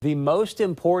The most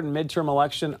important midterm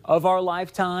election of our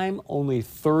lifetime, only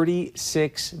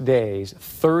 36 days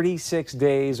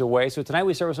away. So tonight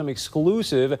we start with some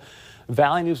exclusive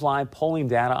Valley News Live polling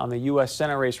data on the U.S.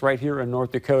 Senate race right here in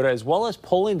North Dakota, as well as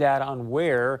polling data on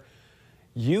where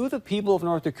you, the people of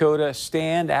North Dakota,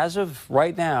 stand as of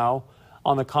right now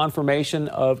on the confirmation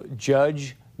of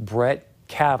Judge Brett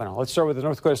Kavanaugh. Let's start with the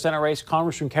North Dakota Senate race.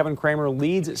 Congressman Kevin Cramer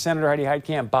leads Senator Heidi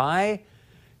Heitkamp by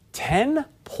 10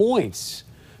 points.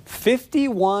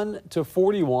 51 to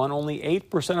 41, only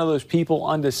 8% of those people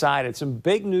undecided. Some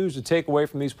big news to take away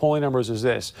from these polling numbers is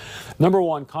this. Number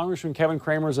one, Congressman Kevin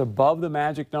Cramer is above the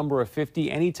magic number of 50.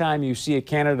 Anytime you see a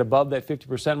candidate above that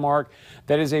 50% mark,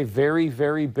 that is a very,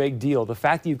 very big deal. The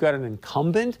fact that you've got an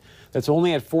incumbent that's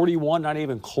only at 41, not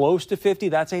even close to 50,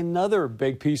 that's another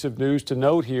big piece of news to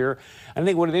note here. And I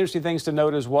think one of the interesting things to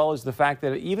note as well is the fact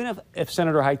that even if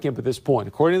Senator Heitkamp at this point,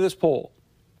 according to this poll,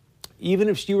 even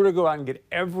if she were to go out and get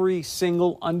every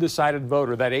single undecided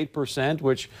voter, that 8%,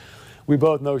 which we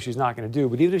both know she's not going to do,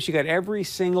 but even if she got every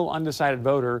single undecided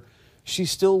voter, she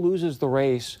still loses the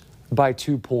race by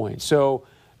 2 points. So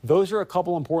those are a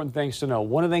couple important things to know.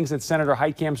 One of the things that Senator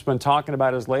Heitkamp's been talking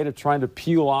about is later trying to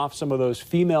peel off some of those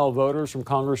female voters from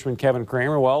Congressman Kevin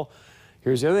Cramer. Well,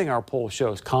 here's the other thing our poll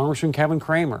shows. Congressman Kevin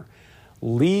Cramer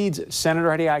leads Senator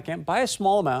Heidi Heitkamp by a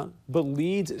small amount, but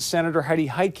leads Senator Heidi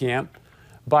Heitkamp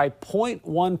by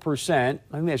 0.1%, I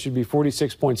think that should be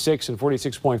 46.6 and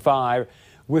 46.5,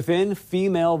 within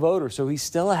female voters. So he's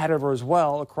still ahead of her as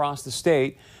well across the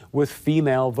state with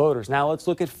female voters. Now let's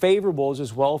look at favorables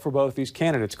as well for both these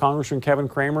candidates. Congressman Kevin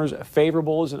Cramer's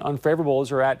favorables and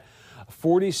unfavorables are at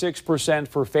 46%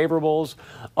 for favorables,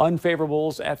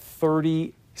 unfavorables at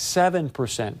 37%.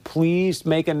 Please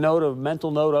make a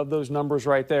mental note of those numbers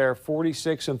right there,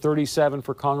 46 and 37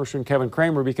 for Congressman Kevin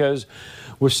Cramer, because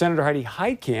with Senator Heidi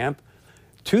Heitkamp,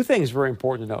 two things very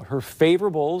important to note. Her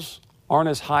favorables aren't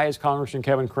as high as Congressman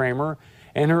Kevin Cramer,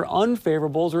 and her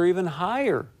unfavorables are even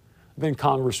higher than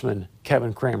Congressman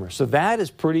Kevin Cramer. So that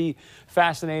is pretty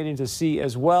fascinating to see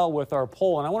as well with our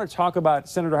poll. And I want to talk about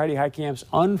Senator Heidi Heitkamp's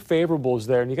unfavorables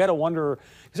there. And you got to wonder,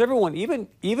 because everyone, even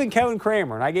Kevin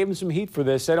Cramer, and I gave him some heat for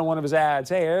this, said on one of his ads,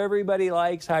 hey, everybody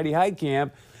likes Heidi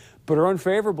Heitkamp, but her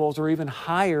unfavorables are even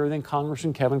higher than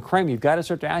Congressman Kevin Cramer. You've got to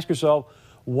start to ask yourself,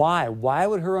 why? Why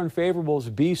would her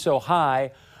unfavorables be so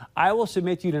high? I will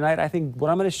submit to you tonight, I think what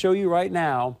I'm going to show you right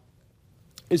now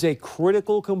is a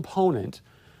critical component.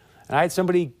 And I had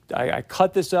somebody, I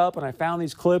cut this up and I found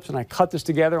these clips and I cut this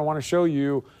together. I want to show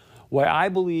you why I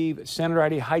believe Senator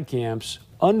Heidi Heitkamp's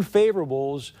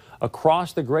unfavorables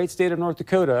across the great state of North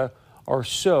Dakota are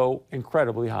so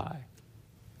incredibly high.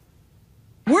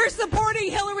 We're supporting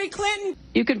Hillary Clinton.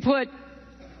 You could put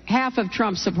half of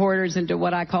Trump's supporters into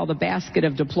what I call the basket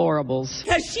of deplorables.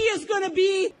 Because she is going to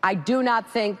be. I do not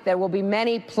think there will be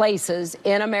many places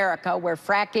in America where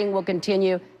fracking will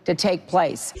continue to take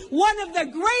place. One of the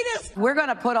greatest. We're going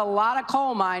to put a lot of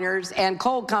coal miners and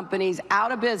coal companies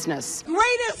out of business.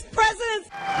 Greatest presidents.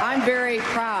 I'm very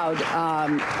proud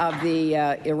of the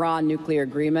Iran nuclear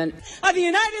agreement. Of the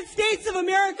United States of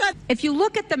America. If you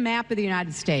look at the map of the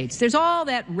United States, there's all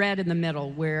that red in the middle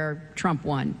where Trump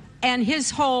won. And his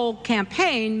whole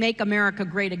campaign, Make America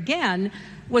Great Again,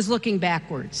 was looking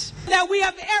backwards. That we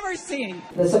have ever seen.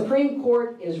 The Supreme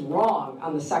Court is wrong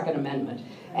on the Second Amendment,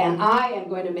 and I am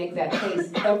going to make that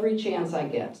case every chance I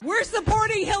get. We're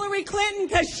supporting Hillary Clinton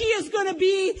because she is going to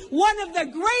be one of the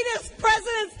greatest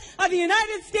presidents of the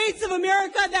United States of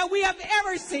America that we have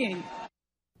ever seen.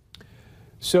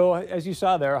 So as you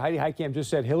saw there, Heidi Heitkamp just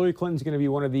said Hillary Clinton's going to be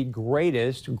one of the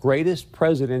greatest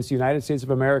presidents the United States of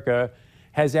America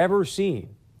has ever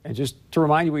seen. And just to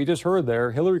remind you what you just heard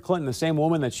there, Hillary Clinton, the same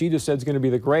woman that she just said is going to be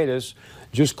the greatest,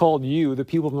 just called you, the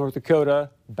people of North Dakota,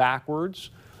 backwards,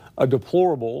 a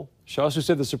deplorable. She also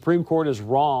said the Supreme Court is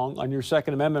wrong on your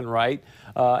Second Amendment right.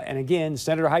 And again,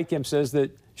 Senator Heitkamp says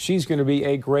that she's going to be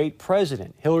a great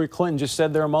president. Hillary Clinton just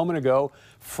said there a moment ago,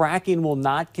 fracking will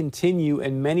not continue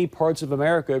in many parts of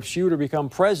America if she were to become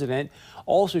president.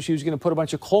 Also, she was going to put a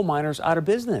bunch of coal miners out of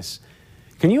business.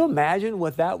 Can you imagine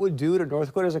what that would do to North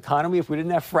Dakota's economy if we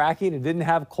didn't have fracking and didn't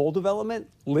have coal development,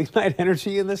 lignite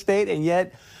energy in the state, and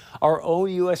yet our own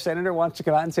U.S. Senator wants to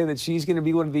come out and say that she's going to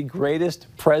be one of the greatest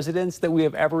presidents that we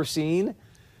have ever seen?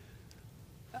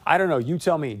 I don't know. You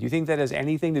tell me. Do you think that has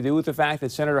anything to do with the fact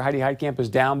that Senator Heidi Heitkamp is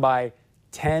down by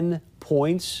 10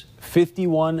 points,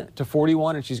 51 to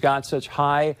 41, and she's got such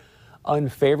high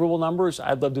unfavorable numbers?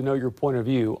 I'd love to know your point of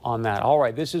view on that. All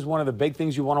right, this is one of the big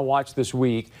things you want to watch this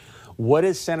week. What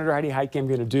is Senator Heidi Heitkamp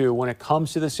going to do when it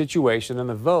comes to the situation and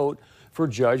the vote for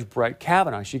Judge Brett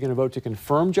Kavanaugh? Is she going to vote to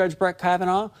confirm Judge Brett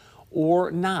Kavanaugh,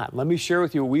 or not. Let me share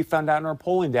with you what we found out in our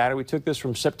polling data. We took this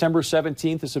from September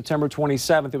 17th to September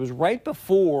 27th. It was right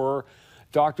before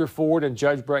Dr. Ford and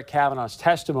Judge Brett Kavanaugh's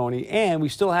testimony, and we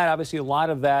still had obviously a lot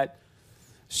of that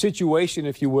situation,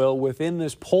 if you will, within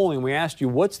this polling. We asked you,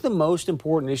 what's the most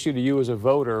important issue to you as a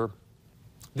voter?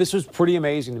 This was pretty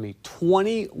amazing to me.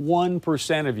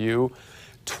 21% of you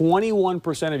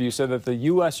said that the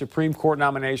U.S. Supreme Court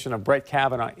nomination of Brett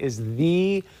Kavanaugh is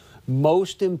the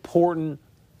most important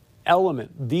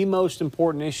element, the most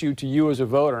important issue to you as a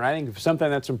voter. And I think something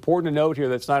that's important to note here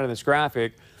that's not in this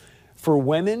graphic, for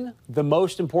women, the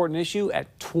most important issue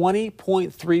at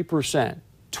 20.3%.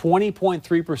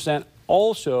 20.3%.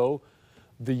 Also,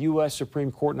 the U.S.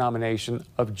 Supreme Court nomination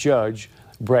of Judge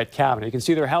Brett Kavanaugh. You can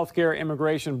see their health care,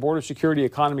 immigration, border security,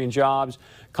 economy, and jobs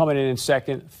coming in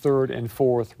second, third, and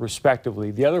fourth, respectively.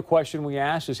 The other question we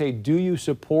asked is, hey, do you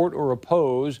support or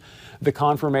oppose the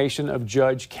confirmation of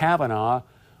Judge Kavanaugh?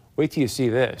 Wait till you see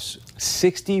this.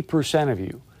 60% of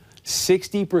you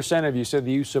said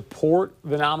that you support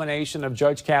the nomination of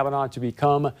Judge Kavanaugh to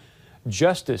become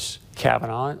Justice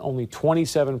Kavanaugh. Only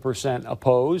 27%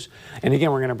 oppose. And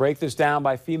again, we're going to break this down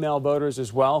by female voters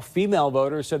as well. Female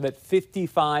voters said that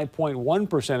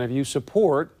 55.1% of you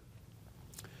support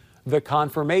the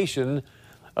confirmation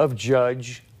of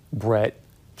Judge Brett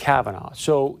Kavanaugh.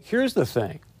 So here's the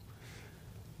thing.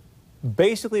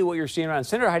 Basically, what you're seeing around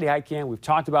Senator Heidi Heitkamp, we've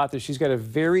talked about this. She's got a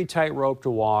very tight rope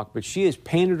to walk, but she has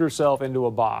painted herself into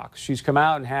a box. She's come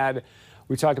out and had,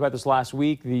 we talked about this last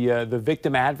week, the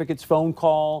victim advocates phone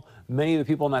call. Many of the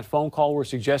people on that phone call were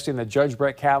suggesting that Judge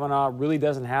Brett Kavanaugh really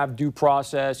doesn't have due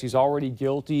process. He's already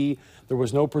guilty. There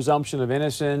was no presumption of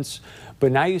innocence.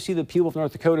 But now you see the people of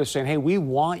North Dakota saying, hey, we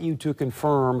want you to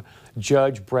confirm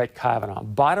Judge Brett Kavanaugh.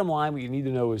 Bottom line, what you need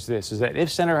to know is this, is that if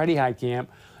Senator Heidi Heitkamp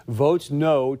votes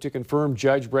no to confirm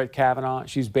Judge Brett Kavanaugh,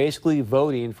 she's basically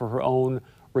voting for her own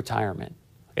retirement.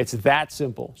 It's that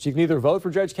simple. She can either vote for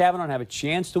Judge Kavanaugh and have a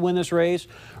chance to win this race,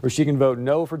 or she can vote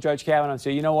no for Judge Kavanaugh and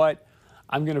say, you know what,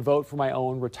 I'm going to vote for my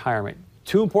own retirement.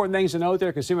 Two important things to note there,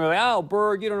 because some people are like, oh,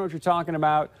 Berg, you don't know what you're talking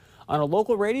about. On a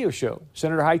local radio show,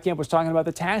 Senator Heitkamp was talking about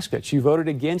the tax cut. She voted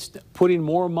against putting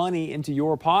more money into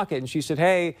your pocket, and she said,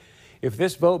 hey, if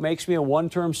this vote makes me a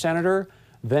one-term senator,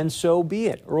 then so be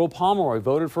it. Earl Pomeroy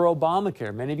voted for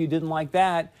Obamacare. Many of you didn't like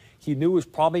that. He knew it was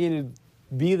probably going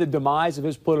to be the demise of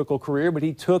his political career, but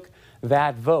he took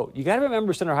that vote. You got to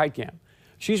remember Senator Heitkamp.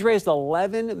 She's raised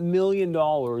 $11 million,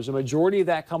 a majority of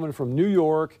that coming from New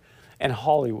York and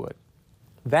Hollywood.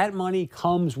 That money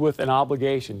comes with an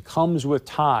obligation, comes with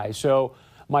ties. So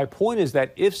my point is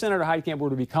that if Senator Heitkamp were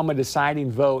to become a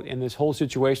deciding vote in this whole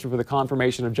situation for the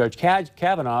confirmation of Judge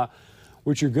Kavanaugh,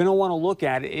 what you're going to want to look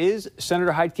at is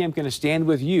Senator Heitkamp going to stand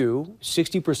with you?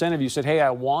 60% of you said, hey,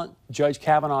 I want Judge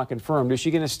Kavanaugh confirmed. Is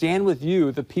she going to stand with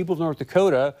you, the people of North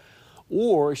Dakota,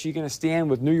 or is she going to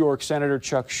stand with New York Senator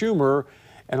Chuck Schumer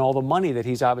and all the money that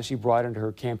he's obviously brought into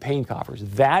her campaign coffers?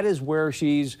 That is where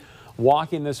she's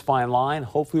walking this fine line.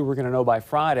 Hopefully we're going to know by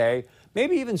Friday,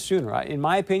 maybe even sooner. In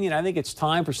my opinion, I think it's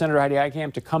time for Senator Heidi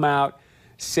Heitkamp to come out,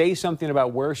 say something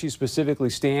about where she specifically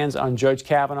stands on Judge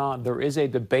Kavanaugh. There is a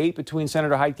debate between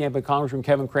Senator Heitkamp and Congressman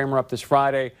Kevin Cramer up this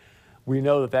Friday. We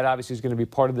know that obviously is going to be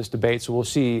part of this debate, so we'll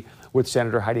see what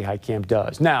Senator Heidi Heitkamp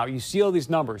does. Now, you see all these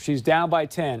numbers. She's down by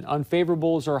 10.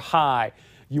 Unfavorables are high.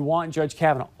 You want Judge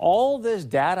Kavanaugh. All this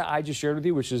data I just shared with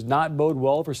you, which does not bode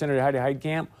well for Senator Heidi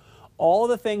Heitkamp, all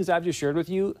the things I've just shared with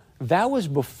you, that was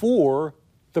before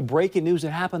the breaking news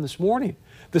that happened this morning.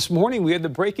 This morning, we had the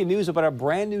breaking news about a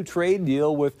brand new trade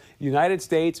deal with the United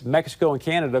States, Mexico, and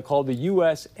Canada called the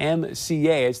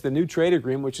USMCA. It's the new trade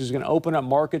agreement, which is going to open up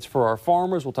markets for our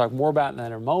farmers. We'll talk more about that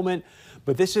in a moment.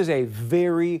 But this is a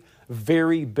very,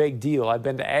 very big deal. I've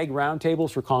been to ag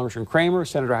roundtables for Congressman Cramer,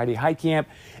 Senator Heidi Heitkamp.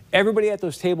 Everybody at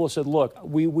those tables said, look,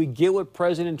 we get what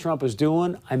President Trump is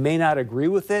doing. I may not agree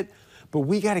with it, but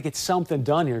we got to get something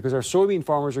done here because our soybean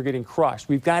farmers are getting crushed.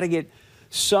 We've got to get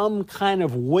some kind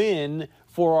of win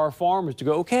for our farmers to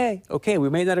go, okay, we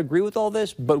may not agree with all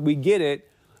this, but we get it.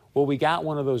 Well, we got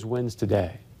one of those wins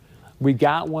today. We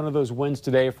got one of those wins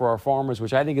today for our farmers,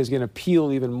 which I think is going to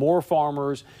appeal even more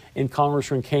farmers in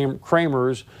Congressman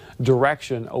Cramer's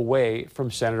direction away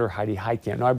from Senator Heidi Heitkamp. Now,